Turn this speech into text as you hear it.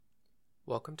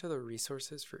Welcome to the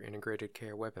Resources for Integrated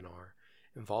Care webinar,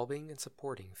 involving and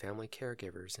supporting family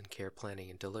caregivers in care planning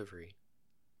and delivery.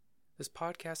 This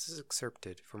podcast is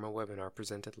excerpted from a webinar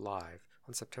presented live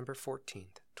on September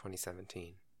 14th,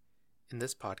 2017. In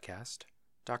this podcast,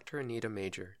 Dr. Anita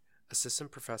Major, Assistant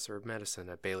Professor of Medicine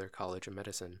at Baylor College of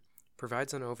Medicine,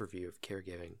 provides an overview of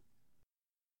caregiving.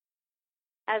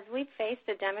 As we face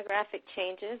the demographic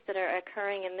changes that are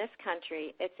occurring in this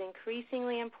country, it's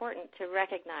increasingly important to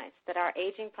recognize that our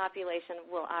aging population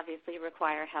will obviously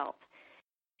require help.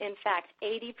 In fact,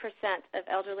 80% of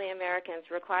elderly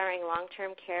Americans requiring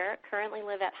long-term care currently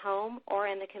live at home or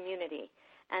in the community,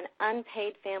 and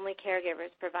unpaid family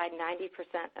caregivers provide 90%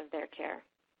 of their care.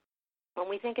 When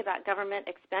we think about government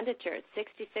expenditures,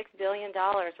 $66 billion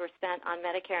were spent on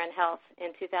Medicare and health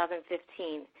in 2015.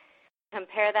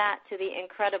 Compare that to the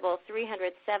incredible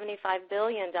 $375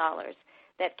 billion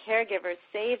that caregivers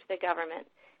saved the government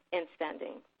in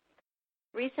spending.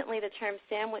 Recently, the term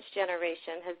sandwich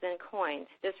generation has been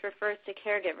coined. This refers to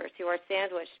caregivers who are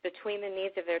sandwiched between the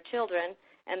needs of their children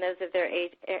and those of their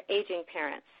aging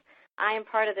parents. I am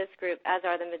part of this group, as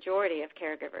are the majority of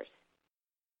caregivers.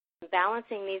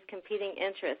 Balancing these competing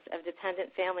interests of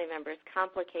dependent family members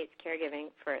complicates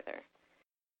caregiving further.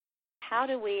 How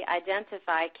do we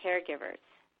identify caregivers?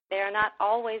 They are not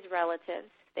always relatives.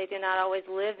 They do not always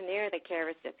live near the care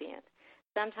recipient.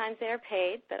 Sometimes they are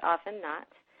paid, but often not.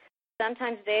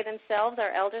 Sometimes they themselves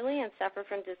are elderly and suffer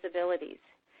from disabilities.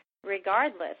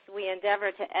 Regardless, we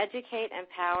endeavor to educate,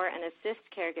 empower, and assist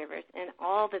caregivers in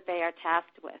all that they are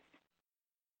tasked with.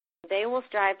 They will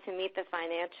strive to meet the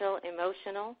financial,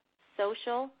 emotional,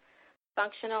 social,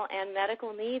 functional, and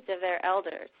medical needs of their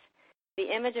elders.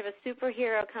 The image of a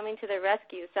superhero coming to the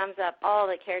rescue sums up all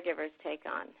that caregivers take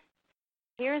on.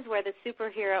 Here's where the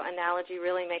superhero analogy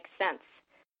really makes sense.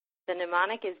 The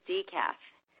mnemonic is DCAF.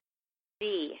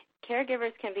 D,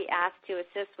 caregivers can be asked to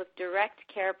assist with direct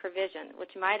care provision,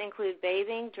 which might include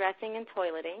bathing, dressing, and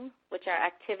toileting, which are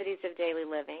activities of daily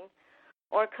living,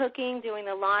 or cooking, doing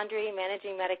the laundry,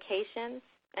 managing medications,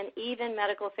 and even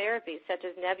medical therapies such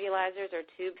as nebulizers or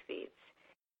tube feeds.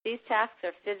 These tasks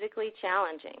are physically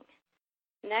challenging.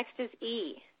 Next is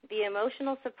E, the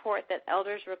emotional support that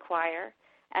elders require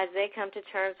as they come to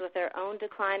terms with their own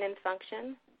decline in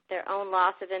function, their own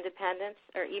loss of independence,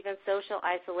 or even social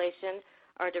isolation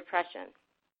or depression.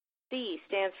 C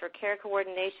stands for care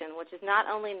coordination, which is not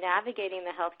only navigating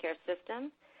the healthcare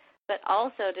system, but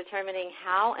also determining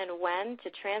how and when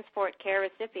to transport care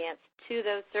recipients to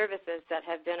those services that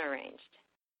have been arranged.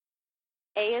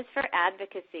 A is for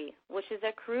advocacy, which is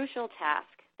a crucial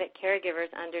task that caregivers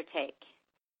undertake.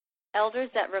 Elders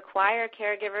that require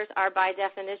caregivers are by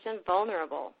definition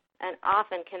vulnerable and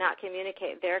often cannot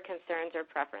communicate their concerns or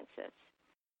preferences.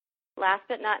 Last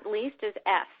but not least is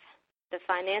F, the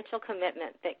financial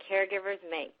commitment that caregivers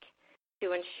make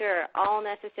to ensure all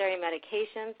necessary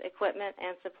medications, equipment,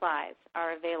 and supplies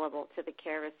are available to the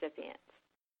care recipient.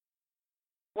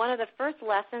 One of the first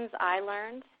lessons I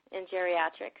learned in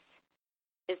geriatrics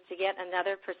is to get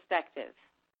another perspective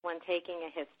when taking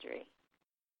a history.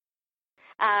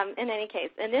 In any case,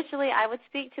 initially I would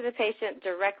speak to the patient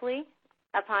directly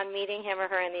upon meeting him or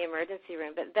her in the emergency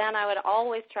room, but then I would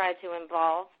always try to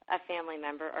involve a family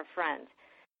member or friend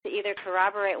to either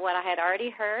corroborate what I had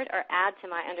already heard or add to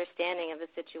my understanding of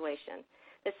the situation.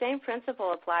 The same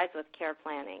principle applies with care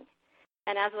planning.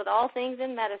 And as with all things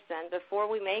in medicine, before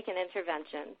we make an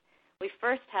intervention, we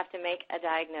first have to make a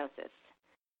diagnosis.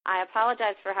 I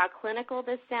apologize for how clinical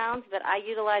this sounds, but I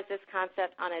utilize this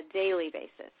concept on a daily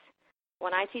basis.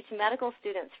 When I teach medical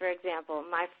students, for example,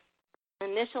 my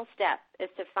initial step is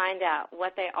to find out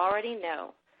what they already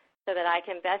know so that I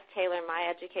can best tailor my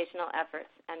educational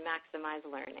efforts and maximize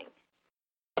learning.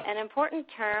 An important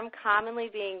term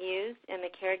commonly being used in the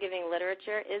caregiving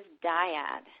literature is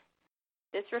dyad.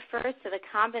 This refers to the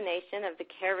combination of the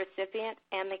care recipient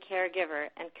and the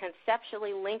caregiver and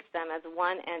conceptually links them as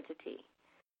one entity.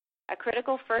 A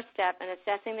critical first step in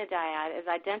assessing the dyad is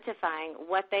identifying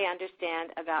what they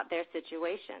understand about their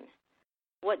situation.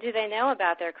 What do they know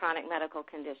about their chronic medical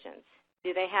conditions?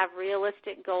 Do they have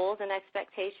realistic goals and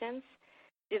expectations?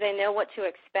 Do they know what to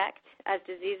expect as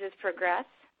diseases progress?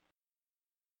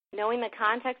 Knowing the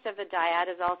context of the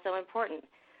dyad is also important.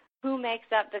 Who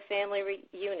makes up the family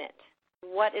unit?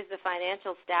 What is the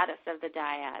financial status of the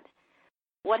dyad?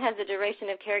 What has the duration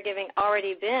of caregiving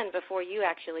already been before you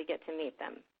actually get to meet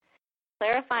them?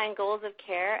 Clarifying goals of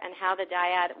care and how the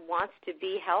dyad wants to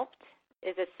be helped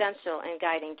is essential in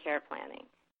guiding care planning.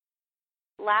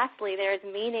 Lastly, there is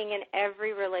meaning in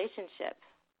every relationship.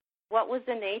 What was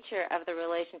the nature of the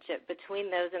relationship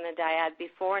between those in the dyad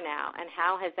before now, and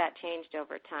how has that changed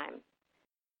over time?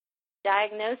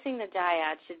 Diagnosing the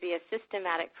dyad should be a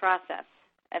systematic process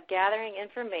of gathering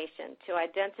information to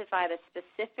identify the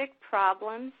specific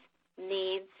problems,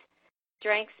 needs,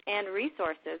 strengths, and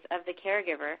resources of the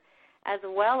caregiver, as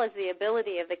well as the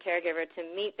ability of the caregiver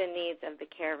to meet the needs of the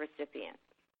care recipient.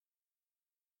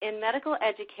 In medical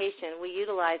education, we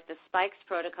utilize the SPIKES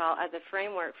protocol as a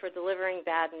framework for delivering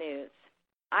bad news.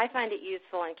 I find it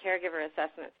useful in caregiver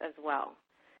assessments as well.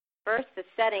 First, the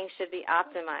setting should be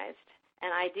optimized, and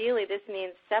ideally this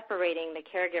means separating the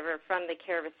caregiver from the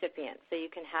care recipient so you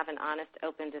can have an honest,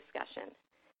 open discussion.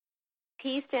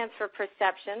 P stands for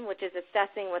perception, which is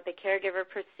assessing what the caregiver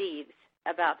perceives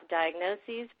about the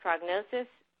diagnoses, prognosis,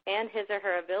 and his or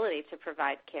her ability to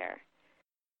provide care.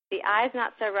 The I is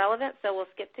not so relevant, so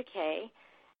we'll skip to K.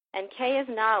 And K is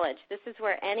knowledge. This is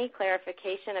where any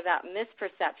clarification about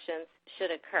misperceptions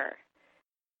should occur,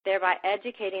 thereby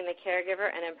educating the caregiver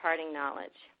and imparting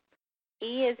knowledge.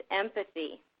 E is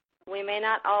empathy. We may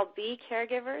not all be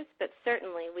caregivers, but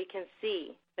certainly we can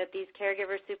see that these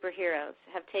caregiver superheroes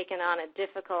have taken on a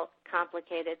difficult,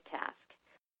 complicated task.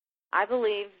 I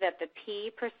believe that the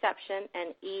P, perception,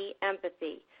 and E,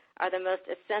 empathy, are the most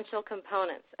essential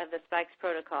components of the SPIKES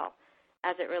protocol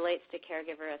as it relates to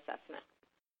caregiver assessment.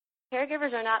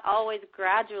 Caregivers are not always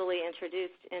gradually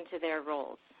introduced into their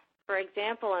roles. For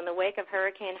example, in the wake of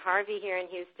Hurricane Harvey here in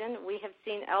Houston, we have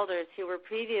seen elders who were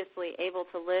previously able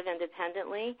to live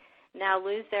independently now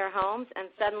lose their homes and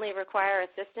suddenly require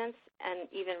assistance and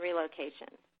even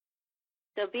relocation.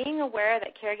 So being aware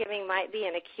that caregiving might be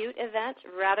an acute event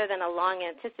rather than a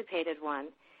long-anticipated one,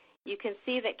 you can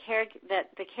see that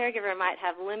the caregiver might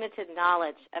have limited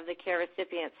knowledge of the care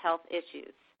recipient's health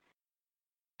issues.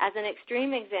 As an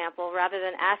extreme example, rather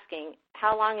than asking,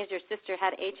 how long has your sister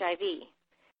had HIV,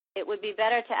 it would be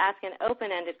better to ask an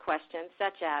open-ended question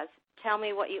such as, tell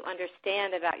me what you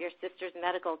understand about your sister's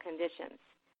medical conditions.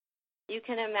 You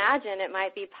can imagine it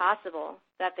might be possible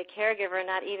that the caregiver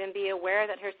not even be aware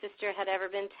that her sister had ever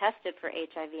been tested for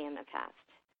HIV in the past.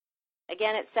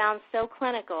 Again, it sounds so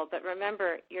clinical, but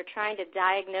remember, you're trying to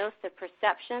diagnose the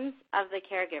perceptions of the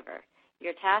caregiver.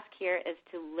 Your task here is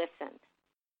to listen.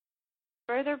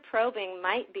 Further probing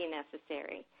might be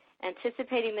necessary.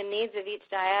 Anticipating the needs of each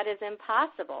dyad is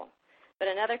impossible, but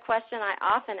another question I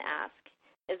often ask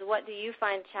is, what do you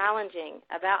find challenging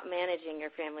about managing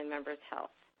your family member's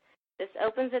health? This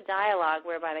opens a dialogue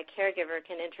whereby the caregiver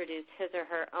can introduce his or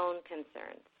her own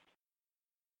concerns.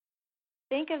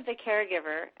 Think of the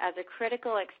caregiver as a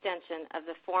critical extension of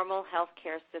the formal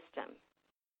healthcare system.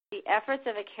 The efforts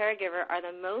of a caregiver are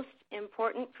the most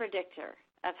important predictor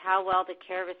of how well the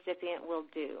care recipient will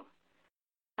do.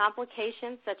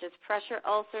 Complications such as pressure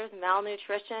ulcers,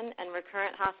 malnutrition, and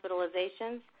recurrent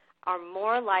hospitalizations are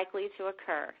more likely to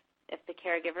occur if the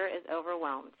caregiver is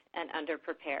overwhelmed and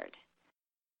underprepared.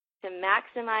 To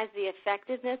maximize the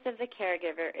effectiveness of the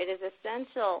caregiver, it is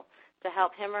essential to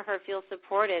help him or her feel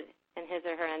supported in his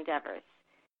or her endeavors.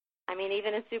 I mean,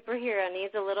 even a superhero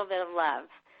needs a little bit of love,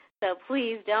 so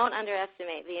please don't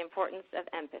underestimate the importance of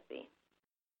empathy.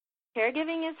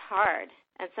 Caregiving is hard,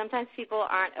 and sometimes people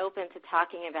aren't open to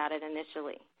talking about it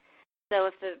initially. So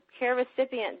if the care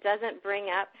recipient doesn't bring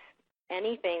up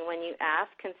anything when you ask,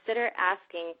 consider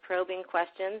asking probing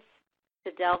questions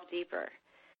to delve deeper.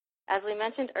 As we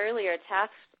mentioned earlier,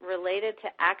 tasks related to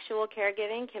actual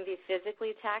caregiving can be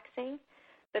physically taxing,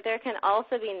 but there can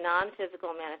also be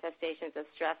non-physical manifestations of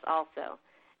stress also,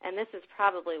 and this is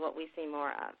probably what we see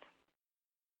more of.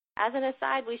 As an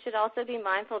aside, we should also be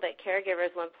mindful that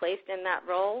caregivers, when placed in that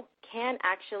role, can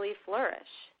actually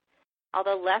flourish.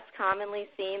 Although less commonly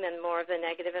seen than more of the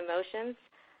negative emotions,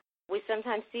 we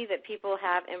sometimes see that people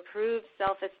have improved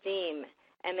self-esteem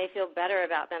and they feel better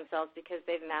about themselves because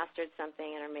they've mastered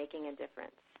something and are making a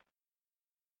difference.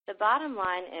 The bottom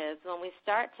line is, when we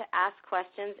start to ask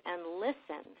questions and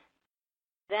listen,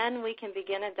 then we can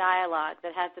begin a dialogue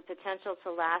that has the potential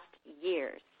to last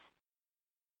years.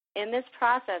 In this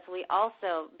process, we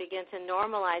also begin to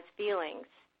normalize feelings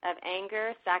of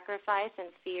anger, sacrifice, and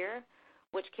fear,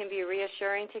 which can be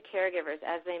reassuring to caregivers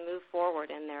as they move forward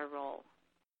in their role.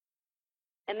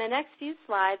 In the next few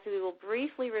slides, we will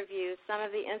briefly review some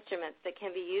of the instruments that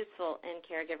can be useful in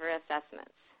caregiver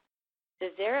assessments.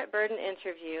 The Zaret Burden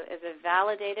Interview is a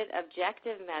validated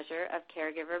objective measure of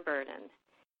caregiver burden.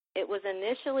 It was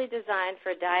initially designed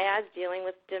for dyads dealing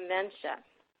with dementia.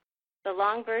 The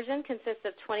long version consists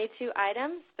of 22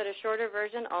 items, but a shorter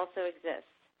version also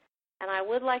exists. And I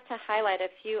would like to highlight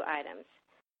a few items.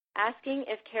 Asking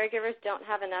if caregivers don't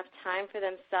have enough time for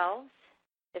themselves,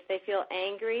 if they feel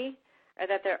angry, or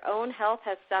that their own health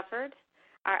has suffered,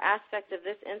 are aspects of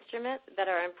this instrument that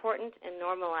are important in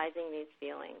normalizing these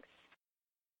feelings.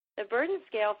 The burden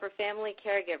scale for family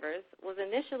caregivers was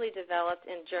initially developed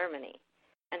in Germany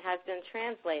and has been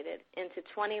translated into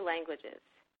 20 languages.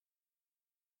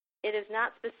 It is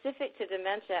not specific to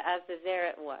dementia as the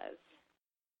Zarit was.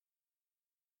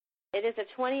 It is a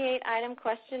 28-item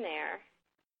questionnaire,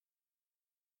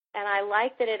 and I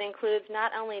like that it includes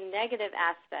not only negative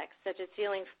aspects, such as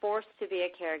feeling forced to be a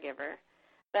caregiver,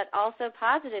 but also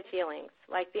positive feelings,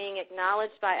 like being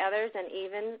acknowledged by others and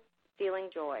even feeling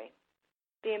joy.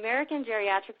 The American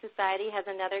Geriatric Society has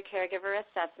another caregiver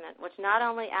assessment, which not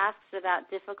only asks about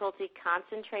difficulty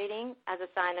concentrating as a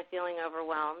sign of feeling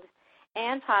overwhelmed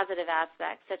and positive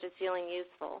aspects, such as feeling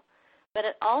useful, but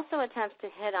it also attempts to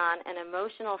hit on an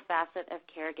emotional facet of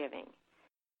caregiving.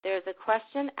 There is a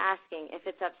question asking if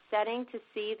it's upsetting to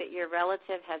see that your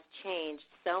relative has changed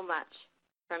so much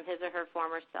from his or her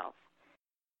former self.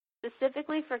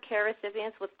 Specifically for care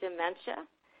recipients with dementia,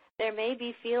 there may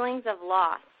be feelings of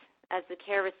loss as the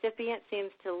care recipient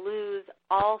seems to lose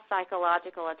all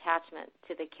psychological attachment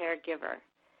to the caregiver.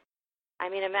 I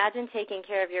mean, imagine taking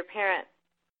care of your parent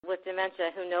with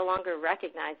dementia who no longer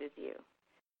recognizes you.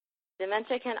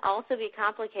 Dementia can also be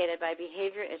complicated by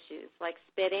behavior issues like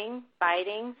spitting,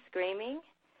 biting, screaming.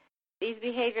 These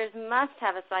behaviors must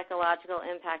have a psychological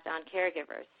impact on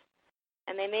caregivers,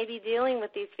 and they may be dealing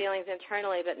with these feelings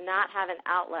internally but not have an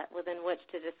outlet within which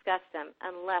to discuss them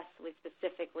unless we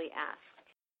specifically ask.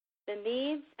 The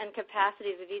needs and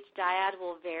capacities of each dyad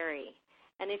will vary,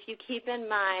 and if you keep in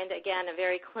mind, again, a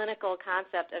very clinical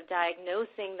concept of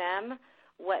diagnosing them,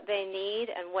 what they need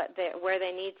and where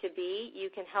they need to be,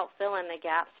 you can help fill in the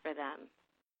gaps for them.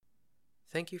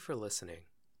 Thank you for listening.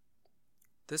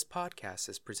 This podcast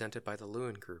is presented by the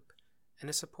Lewin Group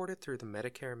and is supported through the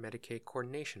Medicare and Medicaid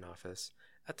Coordination Office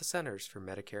at the Centers for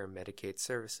Medicare and Medicaid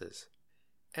Services.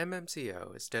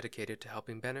 MMCO is dedicated to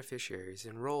helping beneficiaries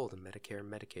enrolled in Medicare and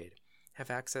Medicaid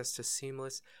have access to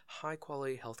seamless,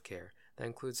 high-quality health care that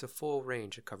includes a full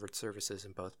range of covered services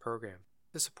in both programs.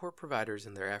 To support providers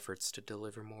in their efforts to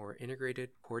deliver more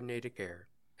integrated, coordinated care,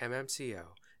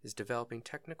 MMCO is developing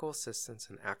technical assistance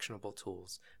and actionable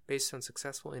tools based on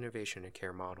successful innovation in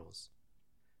care models.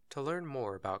 To learn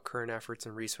more about current efforts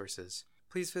and resources,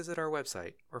 please visit our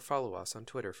website or follow us on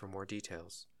Twitter for more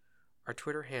details. Our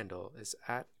Twitter handle is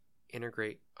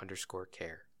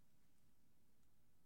 @integrate_care.